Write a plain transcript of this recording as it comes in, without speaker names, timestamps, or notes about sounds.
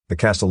The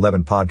Cast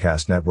 11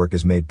 Podcast Network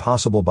is made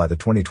possible by the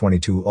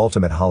 2022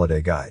 Ultimate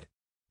Holiday Guide.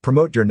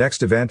 Promote your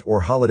next event or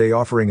holiday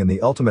offering in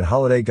the Ultimate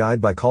Holiday Guide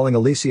by calling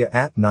Alicia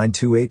at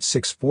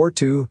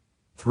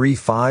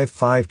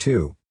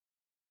 928-642-3552.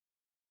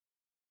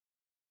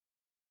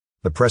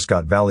 The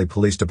Prescott Valley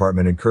Police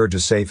Department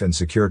encourages safe and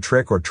secure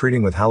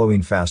trick-or-treating with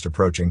Halloween fast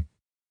approaching.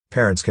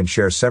 Parents can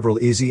share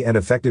several easy and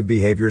effective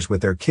behaviors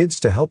with their kids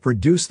to help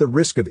reduce the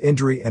risk of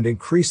injury and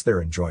increase their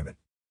enjoyment.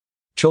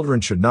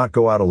 Children should not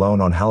go out alone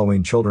on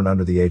Halloween. Children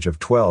under the age of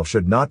 12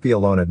 should not be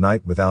alone at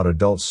night without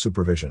adult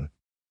supervision.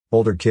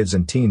 Older kids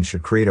and teens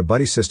should create a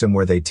buddy system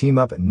where they team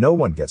up and no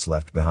one gets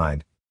left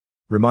behind.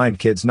 Remind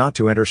kids not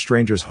to enter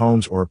strangers'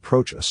 homes or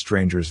approach a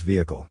stranger's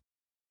vehicle.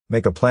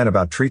 Make a plan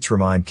about treats.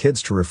 Remind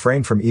kids to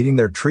refrain from eating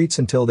their treats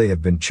until they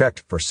have been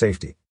checked for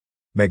safety.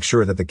 Make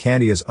sure that the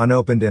candy is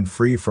unopened and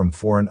free from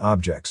foreign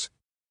objects.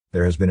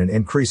 There has been an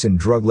increase in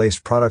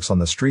drug-laced products on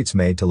the streets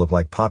made to look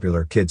like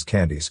popular kids'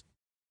 candies.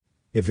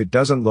 If it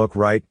doesn't look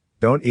right,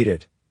 don't eat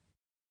it.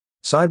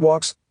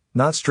 Sidewalks,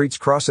 not streets,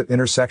 cross at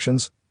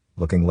intersections,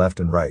 looking left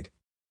and right.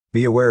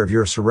 Be aware of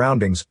your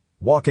surroundings,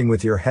 walking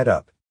with your head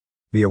up.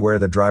 Be aware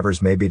that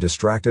drivers may be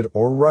distracted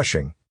or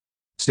rushing.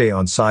 Stay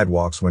on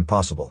sidewalks when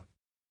possible.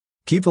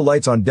 Keep the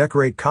lights on.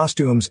 Decorate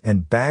costumes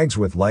and bags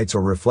with lights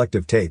or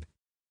reflective tape.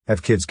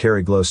 Have kids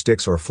carry glow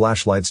sticks or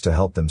flashlights to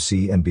help them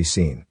see and be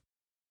seen.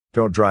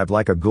 Don't drive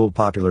like a ghoul.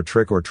 Popular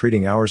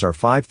trick-or-treating hours are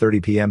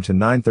 5:30 p.m. to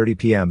 9:30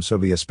 p.m., so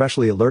be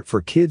especially alert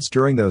for kids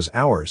during those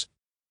hours.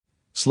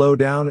 Slow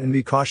down and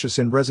be cautious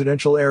in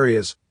residential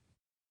areas.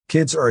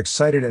 Kids are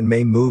excited and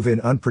may move in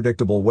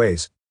unpredictable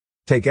ways.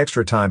 Take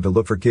extra time to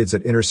look for kids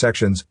at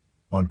intersections,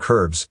 on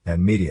curbs,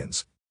 and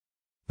medians.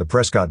 The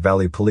Prescott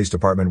Valley Police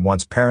Department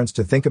wants parents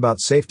to think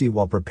about safety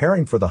while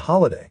preparing for the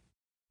holiday.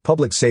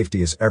 Public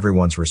safety is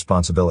everyone's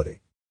responsibility.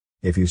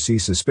 If you see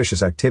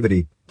suspicious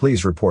activity,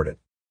 please report it.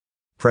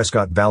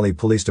 Prescott Valley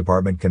Police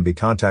Department can be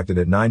contacted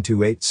at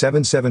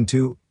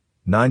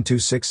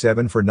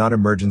 928-772-9267 for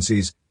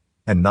non-emergencies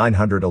and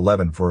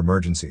 911 for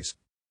emergencies.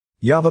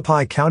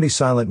 Yavapai County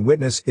Silent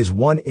Witness is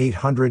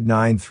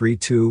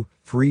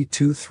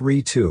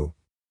 1-800-932-3232.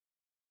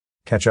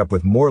 Catch up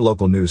with more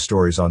local news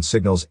stories on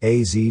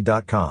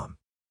signalsaz.com.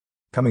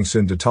 Coming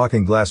soon to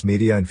Talking Glass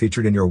Media and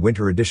featured in your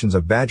winter editions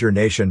of Badger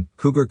Nation,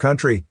 Cougar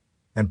Country,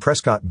 and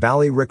Prescott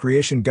Valley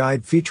Recreation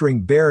Guide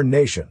featuring Bear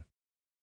Nation.